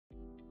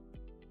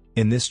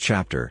In this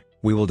chapter,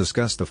 we will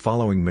discuss the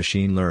following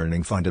machine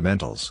learning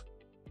fundamentals: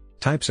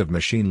 types of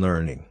machine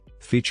learning,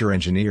 feature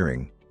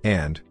engineering,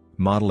 and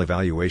model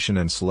evaluation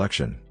and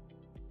selection.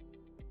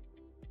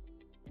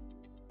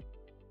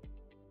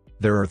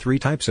 There are three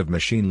types of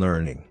machine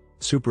learning: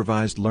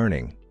 supervised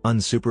learning,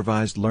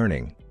 unsupervised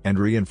learning, and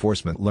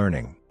reinforcement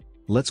learning.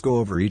 Let's go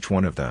over each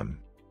one of them.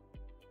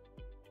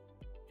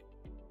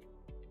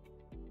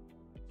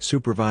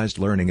 Supervised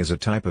learning is a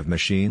type of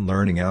machine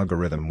learning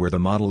algorithm where the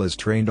model is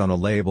trained on a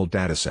labeled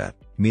dataset,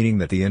 meaning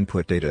that the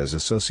input data is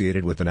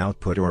associated with an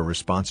output or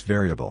response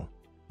variable.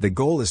 The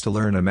goal is to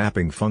learn a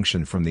mapping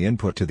function from the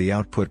input to the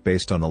output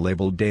based on the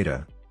labeled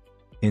data.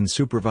 In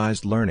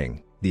supervised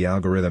learning, the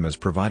algorithm is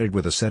provided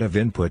with a set of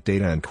input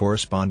data and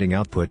corresponding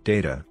output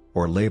data,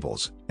 or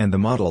labels, and the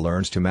model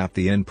learns to map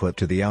the input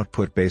to the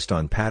output based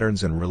on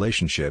patterns and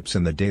relationships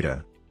in the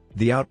data.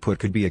 The output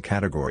could be a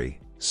category,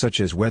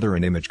 such as whether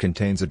an image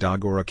contains a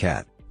dog or a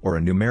cat, or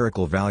a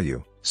numerical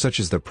value,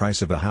 such as the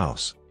price of a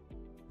house.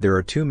 There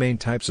are two main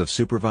types of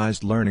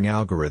supervised learning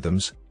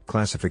algorithms: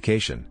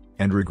 classification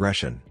and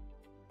regression.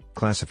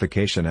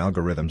 Classification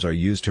algorithms are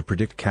used to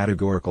predict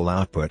categorical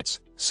outputs,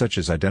 such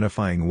as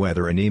identifying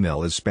whether an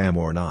email is spam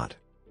or not.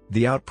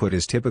 The output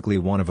is typically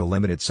one of a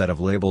limited set of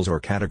labels or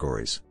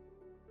categories.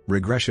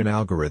 Regression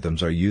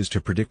algorithms are used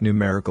to predict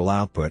numerical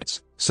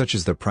outputs, such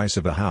as the price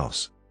of a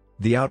house.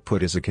 The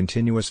output is a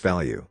continuous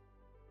value.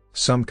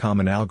 Some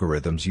common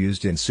algorithms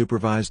used in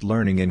supervised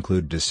learning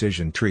include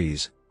decision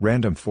trees,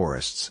 random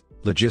forests,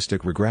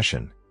 logistic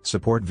regression,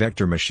 support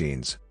vector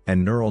machines,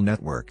 and neural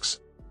networks.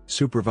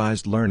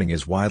 Supervised learning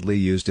is widely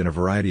used in a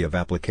variety of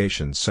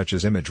applications such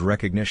as image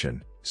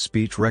recognition,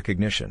 speech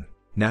recognition,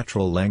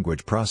 natural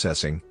language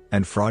processing,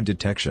 and fraud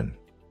detection.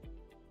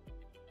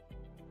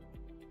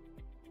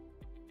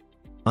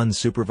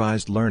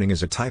 Unsupervised learning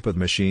is a type of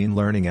machine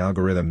learning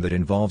algorithm that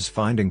involves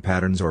finding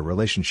patterns or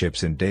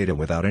relationships in data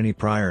without any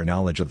prior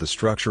knowledge of the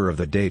structure of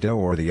the data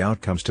or the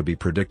outcomes to be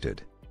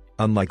predicted.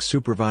 Unlike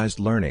supervised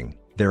learning,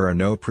 there are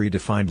no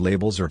predefined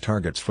labels or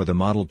targets for the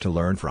model to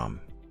learn from.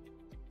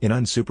 In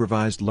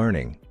unsupervised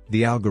learning,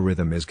 the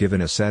algorithm is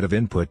given a set of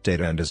input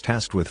data and is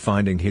tasked with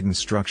finding hidden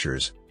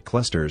structures,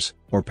 clusters,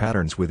 or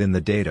patterns within the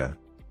data.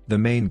 The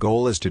main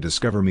goal is to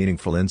discover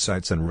meaningful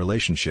insights and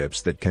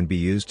relationships that can be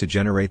used to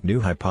generate new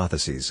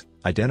hypotheses,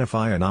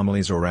 identify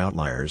anomalies or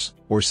outliers,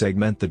 or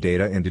segment the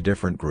data into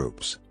different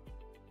groups.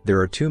 There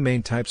are two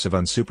main types of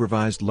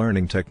unsupervised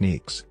learning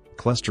techniques: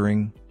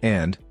 clustering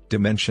and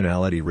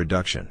dimensionality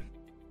reduction.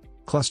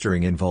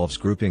 Clustering involves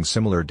grouping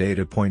similar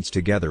data points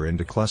together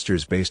into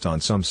clusters based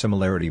on some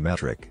similarity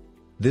metric.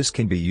 This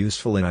can be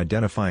useful in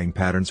identifying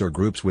patterns or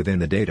groups within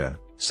the data,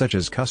 such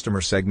as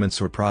customer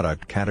segments or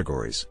product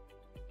categories.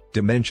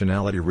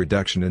 Dimensionality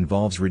reduction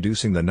involves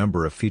reducing the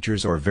number of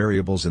features or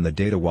variables in the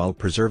data while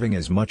preserving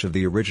as much of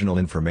the original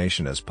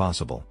information as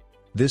possible.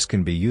 This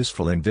can be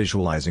useful in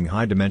visualizing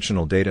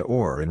high-dimensional data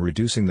or in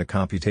reducing the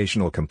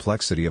computational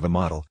complexity of a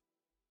model.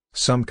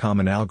 Some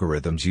common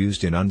algorithms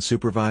used in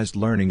unsupervised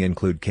learning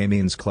include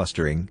k-means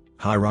clustering,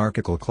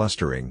 hierarchical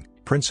clustering,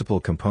 principal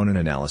component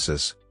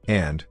analysis,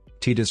 and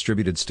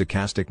t-distributed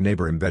stochastic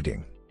neighbor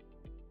embedding.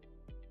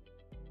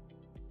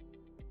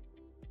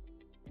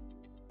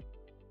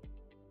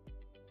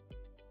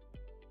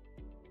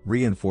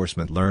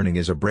 Reinforcement learning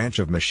is a branch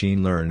of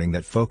machine learning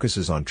that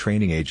focuses on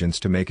training agents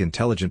to make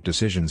intelligent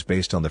decisions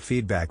based on the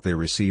feedback they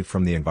receive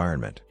from the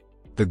environment.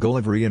 The goal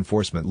of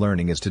reinforcement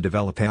learning is to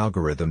develop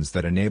algorithms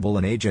that enable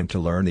an agent to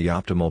learn the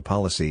optimal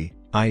policy,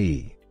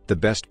 i.e., the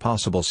best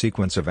possible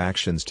sequence of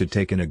actions to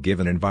take in a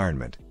given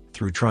environment,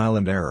 through trial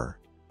and error.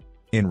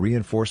 In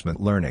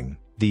reinforcement learning,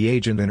 the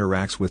agent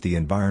interacts with the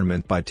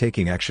environment by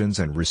taking actions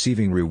and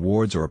receiving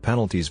rewards or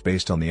penalties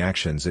based on the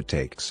actions it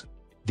takes.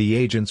 The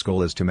agent's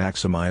goal is to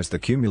maximize the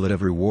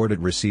cumulative reward it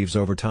receives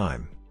over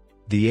time.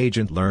 The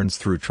agent learns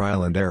through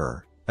trial and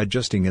error,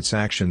 adjusting its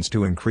actions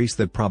to increase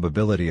the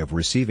probability of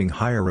receiving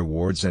higher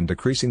rewards and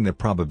decreasing the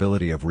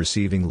probability of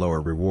receiving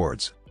lower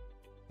rewards.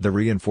 The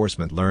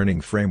reinforcement learning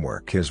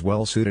framework is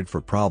well suited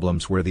for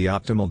problems where the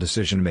optimal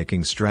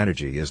decision-making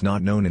strategy is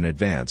not known in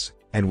advance,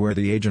 and where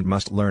the agent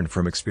must learn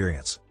from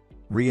experience.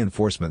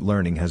 Reinforcement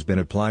learning has been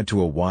applied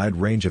to a wide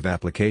range of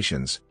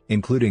applications,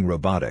 including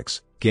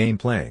robotics, game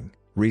playing,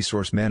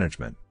 resource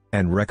management,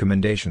 and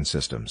recommendation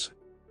systems.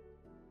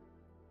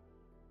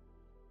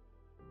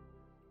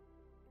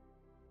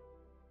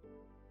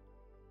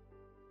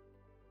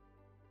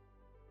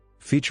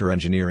 Feature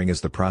engineering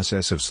is the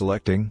process of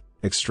selecting,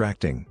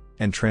 extracting,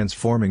 and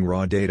transforming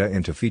raw data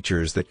into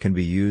features that can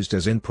be used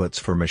as inputs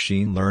for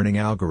machine learning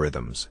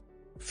algorithms.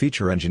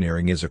 Feature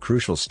engineering is a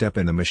crucial step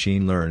in the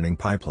machine learning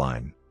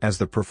pipeline, as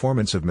the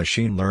performance of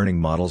machine learning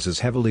models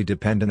is heavily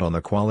dependent on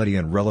the quality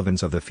and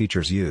relevance of the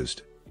features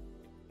used.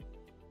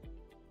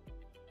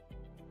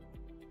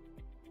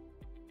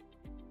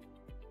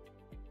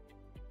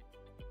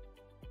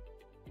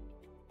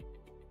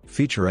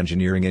 Feature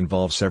engineering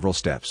involves several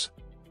steps.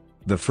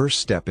 The first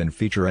step in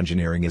feature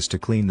engineering is to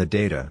clean the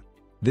data.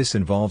 This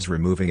involves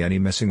removing any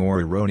missing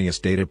or erroneous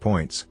data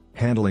points,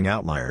 handling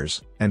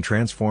outliers, and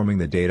transforming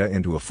the data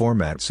into a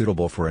format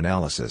suitable for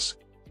analysis.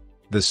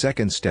 The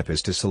second step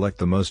is to select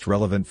the most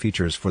relevant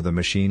features for the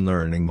machine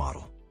learning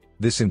model.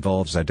 This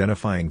involves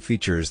identifying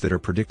features that are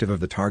predictive of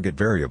the target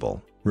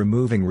variable,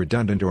 removing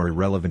redundant or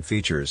irrelevant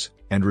features,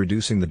 and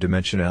reducing the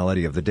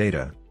dimensionality of the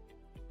data.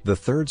 The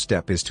third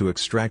step is to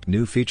extract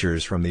new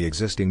features from the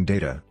existing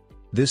data.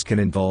 This can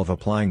involve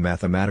applying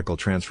mathematical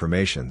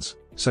transformations,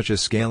 such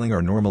as scaling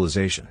or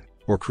normalization,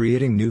 or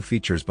creating new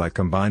features by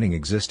combining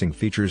existing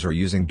features or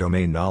using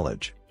domain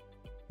knowledge.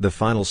 The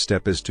final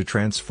step is to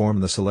transform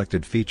the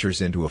selected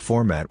features into a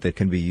format that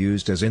can be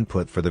used as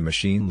input for the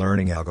machine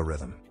learning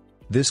algorithm.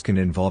 This can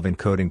involve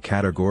encoding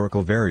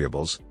categorical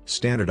variables,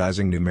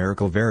 standardizing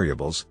numerical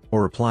variables,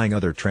 or applying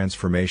other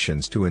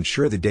transformations to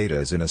ensure the data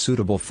is in a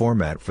suitable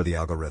format for the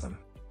algorithm.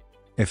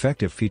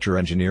 Effective feature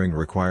engineering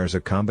requires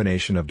a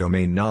combination of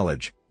domain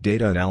knowledge,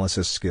 data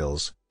analysis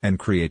skills, and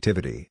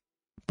creativity.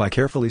 By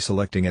carefully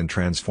selecting and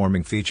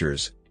transforming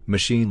features,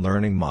 machine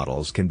learning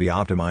models can be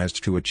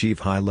optimized to achieve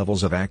high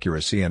levels of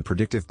accuracy and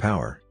predictive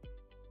power.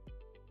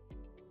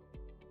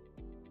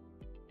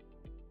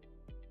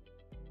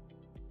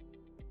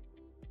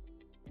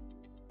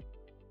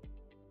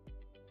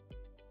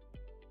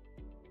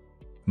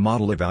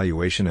 Model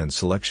evaluation and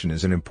selection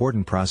is an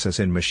important process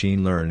in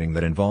machine learning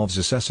that involves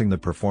assessing the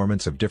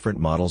performance of different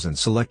models and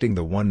selecting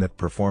the one that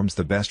performs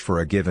the best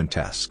for a given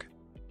task.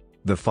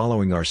 The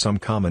following are some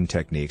common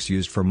techniques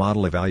used for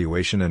model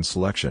evaluation and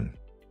selection.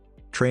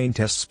 Train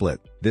test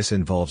split. This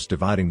involves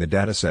dividing the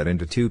dataset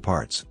into two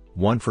parts,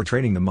 one for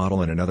training the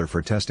model and another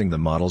for testing the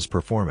model's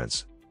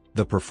performance.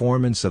 The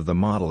performance of the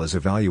model is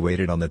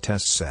evaluated on the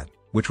test set,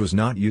 which was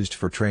not used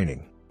for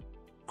training.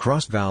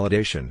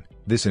 Cross-validation.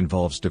 This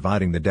involves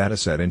dividing the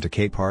dataset into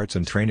k parts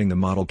and training the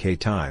model k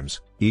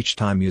times, each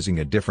time using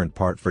a different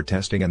part for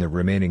testing and the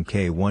remaining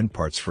k1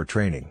 parts for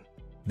training.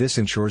 This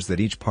ensures that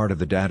each part of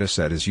the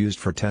dataset is used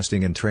for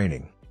testing and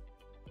training.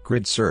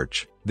 Grid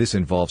search. This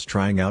involves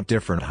trying out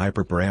different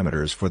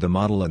hyperparameters for the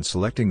model and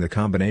selecting the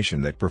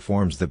combination that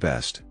performs the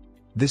best.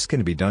 This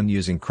can be done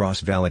using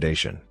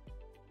cross-validation.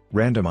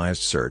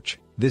 Randomized search.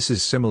 This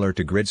is similar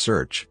to grid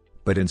search,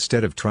 but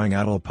instead of trying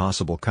out all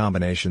possible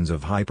combinations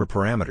of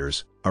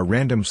hyperparameters, a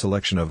random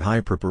selection of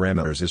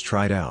hyperparameters is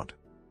tried out.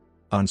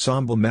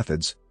 Ensemble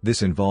methods.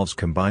 This involves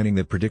combining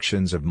the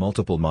predictions of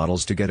multiple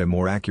models to get a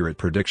more accurate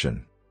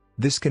prediction.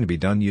 This can be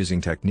done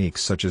using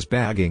techniques such as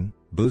bagging,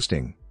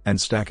 boosting, and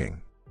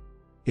stacking.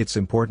 It's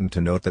important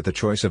to note that the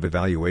choice of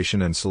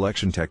evaluation and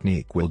selection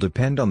technique will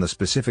depend on the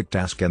specific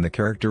task and the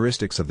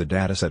characteristics of the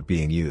dataset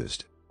being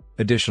used.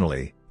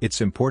 Additionally,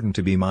 it's important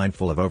to be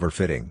mindful of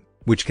overfitting,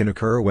 which can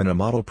occur when a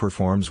model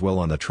performs well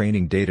on the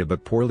training data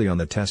but poorly on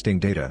the testing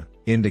data,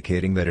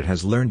 indicating that it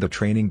has learned the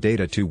training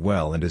data too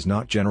well and is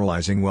not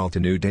generalizing well to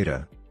new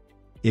data.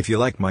 If you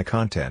like my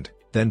content,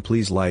 then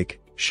please like,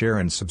 share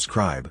and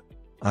subscribe.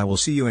 I will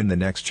see you in the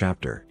next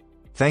chapter.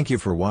 Thank you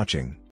for watching.